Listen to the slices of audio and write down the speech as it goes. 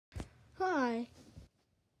guy.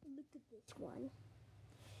 Look at this one.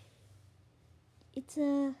 It's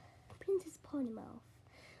a Princess Potty-Mouth.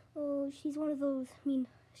 Oh, she's one of those. I mean,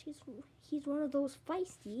 he's one of those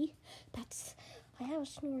feisty pets. I have a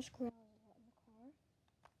snore squirrel in the car,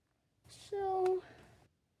 so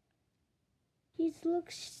he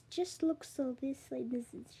looks so this like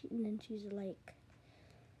this, and then she's like.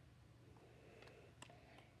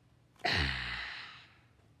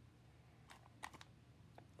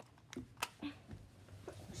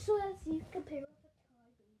 So as you compare with a toy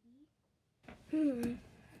baby.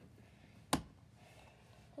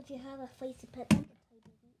 If you have a feisty pet like a toy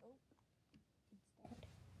baby, oh, it's dead.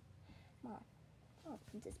 Come on. Oh,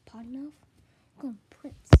 Princess Potty-Mouth. Come on,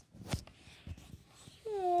 Prince.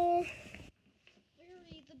 So,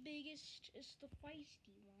 really the biggest is the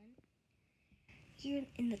feisty one. Here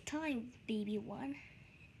in the Thai baby one,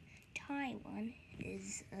 Thai one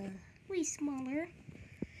is way smaller.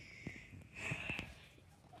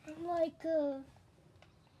 Like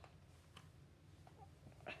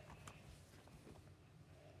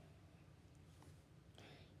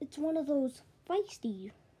it's one of those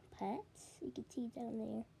feisty pets. You can see it down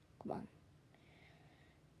there. Come on.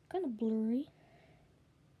 Kind of blurry.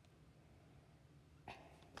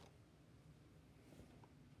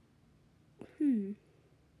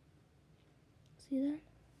 See that?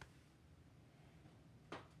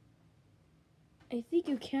 I think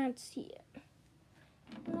you can't see it.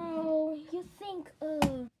 No, you think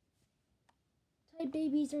Thai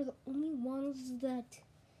babies are the only ones that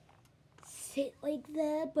sit like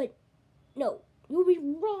that, but no, you'll be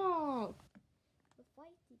wrong. The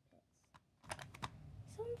feisty pets,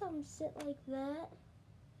 some of them sit like that,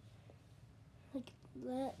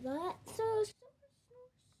 So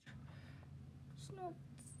snort,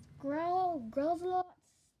 growls a lot,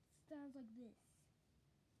 sounds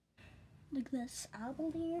like this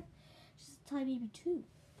owl here. She's a Thai baby too.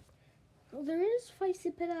 Well, there is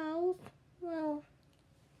feisty pet owls. Well,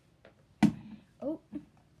 oh.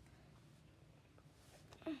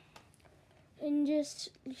 And just,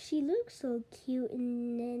 she looks so cute,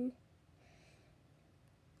 and then,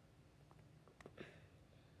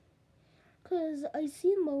 because I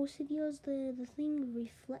see in most videos, the thing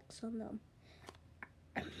reflects on them.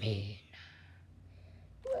 I mean,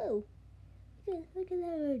 whoa, look at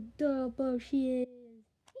how adorable she is.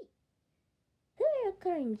 Hey, who are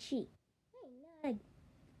calling she? I'm not a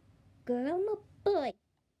girl, I'm a boy.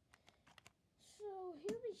 So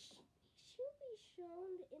she'll be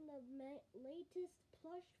shown in the latest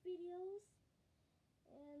plush videos,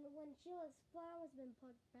 and when Sheila's flower's been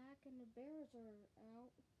put back and the bears are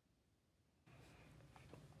out.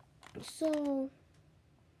 So,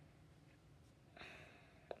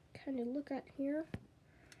 kind of look at here.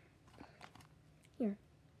 There.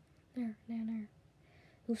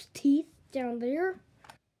 Those teeth down there.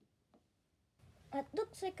 It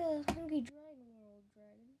looks like a Hungry Dragon World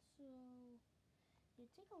dragon. So, you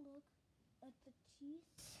take a look at the teeth.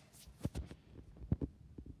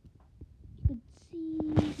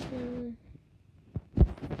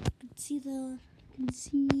 You can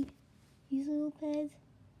see these little pads.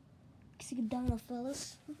 You can see the down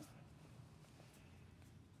fellas.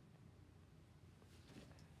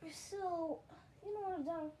 So, you know what a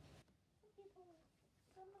dunk.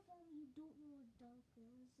 Some of them you don't know what dunk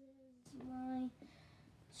is. Why?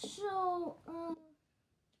 So,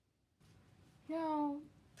 now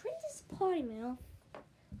Princess Potty-Mouth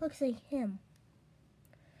looks like him.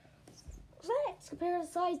 Let's compare the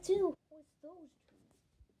size too with those two.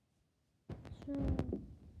 So,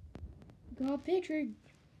 got a picture.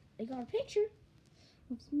 I got a picture.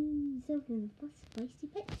 Oops, me something feisty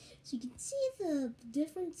pet. So you can see the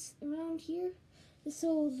difference around here.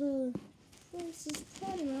 So the Princess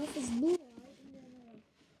Potty-Mouth is blue eyed, and then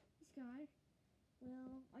this guy.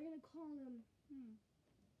 Well, I'm gonna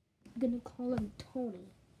call him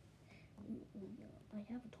Tony. I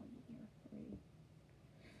have a Tony here already.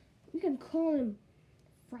 We can call him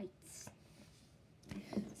Frights.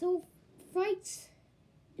 So Frights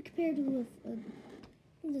compared to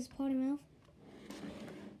with this Potty-Mouth.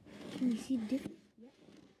 Can you see the difference? Yep,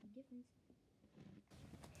 the difference.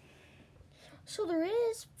 So there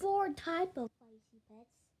is 4 types of feisty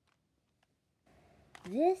pets.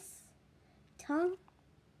 This, tongue,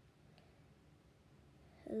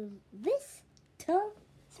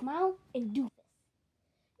 smile, and doofus.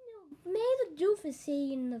 You know, made the doofus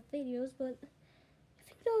say in the videos, but I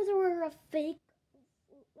think those were a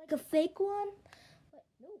fake one. But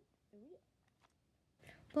no, they're real.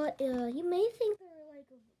 But you may think they're like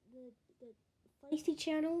the feisty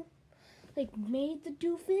channel, like made the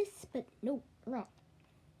doofus, but no, wrong.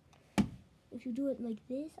 if you do it like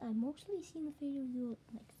this, I mostly seen the video do it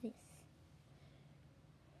like this.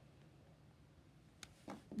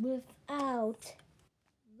 Without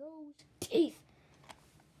those teeth.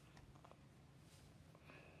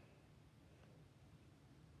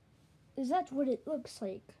 Is that what it looks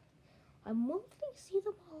like? I mostly see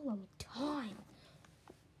them all the time.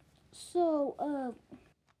 So,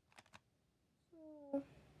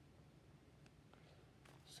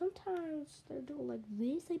 sometimes they do like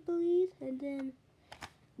this, I believe, and then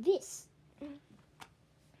this.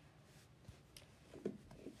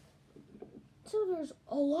 So there's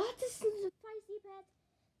a lot of Feisty pets.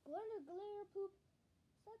 Glitter poop.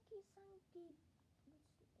 Sucky.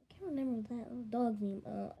 I can't remember that little dog name.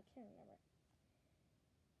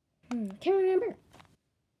 I can't remember.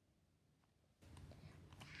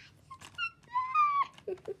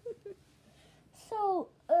 So,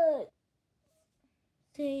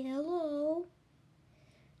 say hello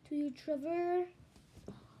to you, Trevor.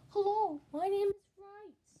 Hello, my name is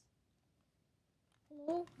Frights.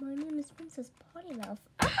 Hello, my name is Princess Pottymouth.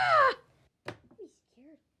 Ah! I'm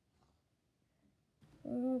scared.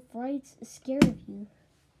 Oh, Frights is scared of you.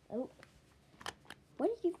 Oh. Where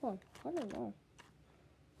did he go? I don't know.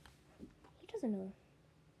 He doesn't know.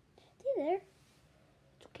 Stay there.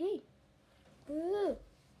 It's okay. It's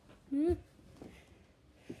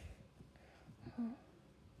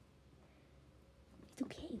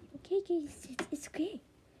okay. Okay. It's okay.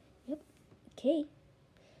 Yep. Okay.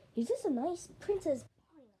 He's just a nice princess.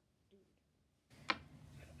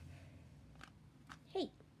 Hey.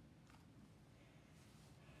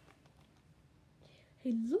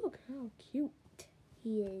 Hey, look how cute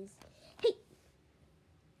he is. Hey.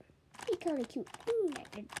 He's kind of cute. I know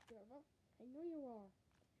you are.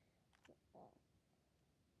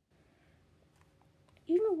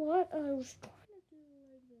 You know what? I was trying to do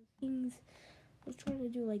like the things. I was trying to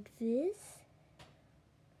do like this,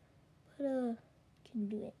 but can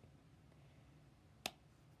do it.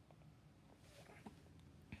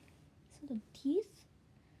 So the teeth,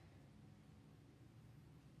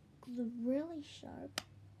 they're really sharp.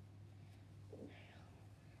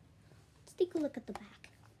 Let's take a look at the back.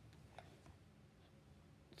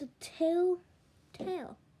 The tail.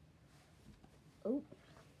 Oh.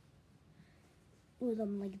 With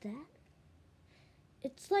them like that.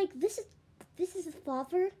 It's like this is the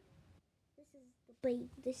father. This is the baby.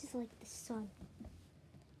 This is like the son.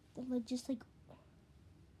 They're like just like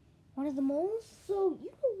one of the moles. So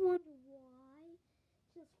you don't wonder why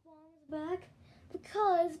his farm is back,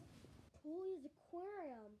 because Polly's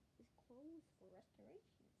aquarium is closed for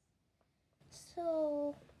restorations.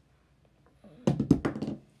 So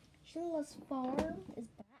Sheila's farm is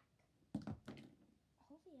back.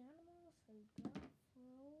 All the animals are gonna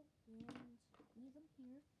throw and leave them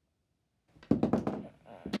here.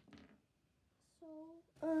 So,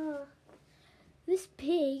 this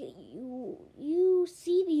pig, you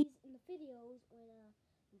see these in the videos when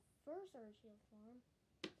we first started Sheila's farm.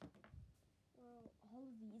 Well, all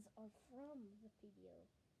of these are from the video.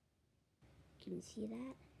 Can you see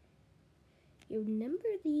that? You remember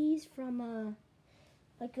these from when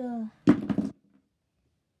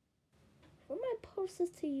I post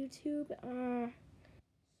this to YouTube,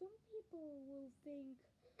 some people will think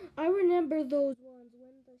I remember those ones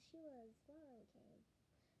when the Sheila's farm came.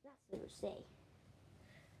 That's what they say.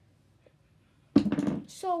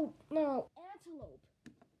 So now, antelope.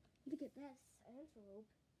 Look at this antelope.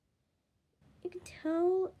 You can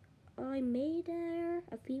tell I made her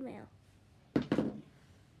a female.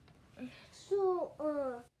 So,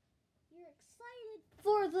 you're excited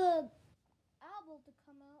for the owl to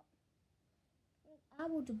come out. The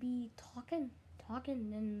owl to be talking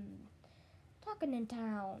in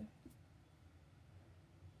town.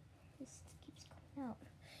 This keeps coming out.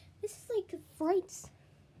 This is like Frights.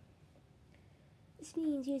 This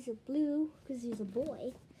means he's a blue because he's a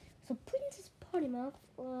boy. So Princess Pottymouth,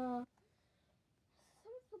 some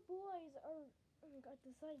of the boys are got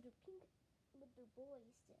decided to pink with their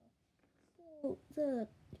boys still. So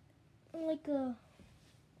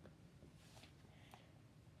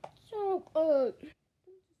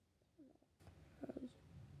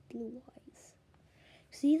blue eyes.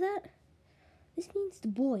 See that? This means the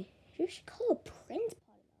boy. You should call a Prince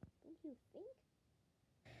Pottymouth, don't you think?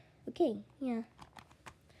 Okay, yeah.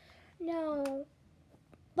 Now,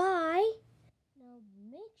 bye. Now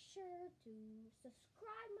make sure to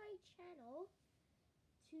subscribe my channel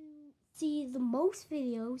to see the most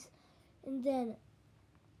videos, and then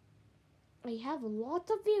I have a lot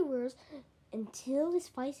of viewers until this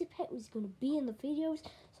Feisty pet was going to be in the videos.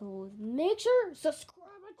 So make sure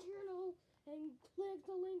subscribe my channel and click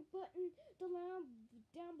the link button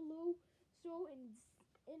down below So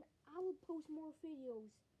and I will post more videos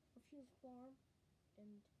of Sheila's farm, and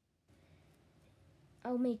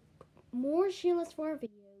I'll make more Sheila's farm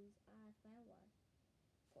videos. I found one,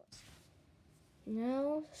 of course.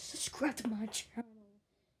 Now subscribe to my channel,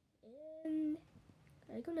 and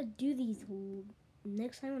I'm gonna do these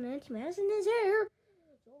next time when Auntie Madison is here.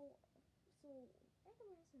 So Auntie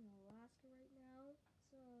Madison in Alaska right now.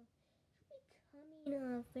 So she'll be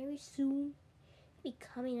coming very soon.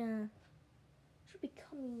 Should be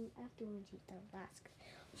coming after when she's done Alaska.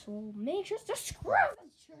 So make sure to subscribe to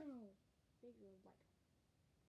the channel. Make sure to like.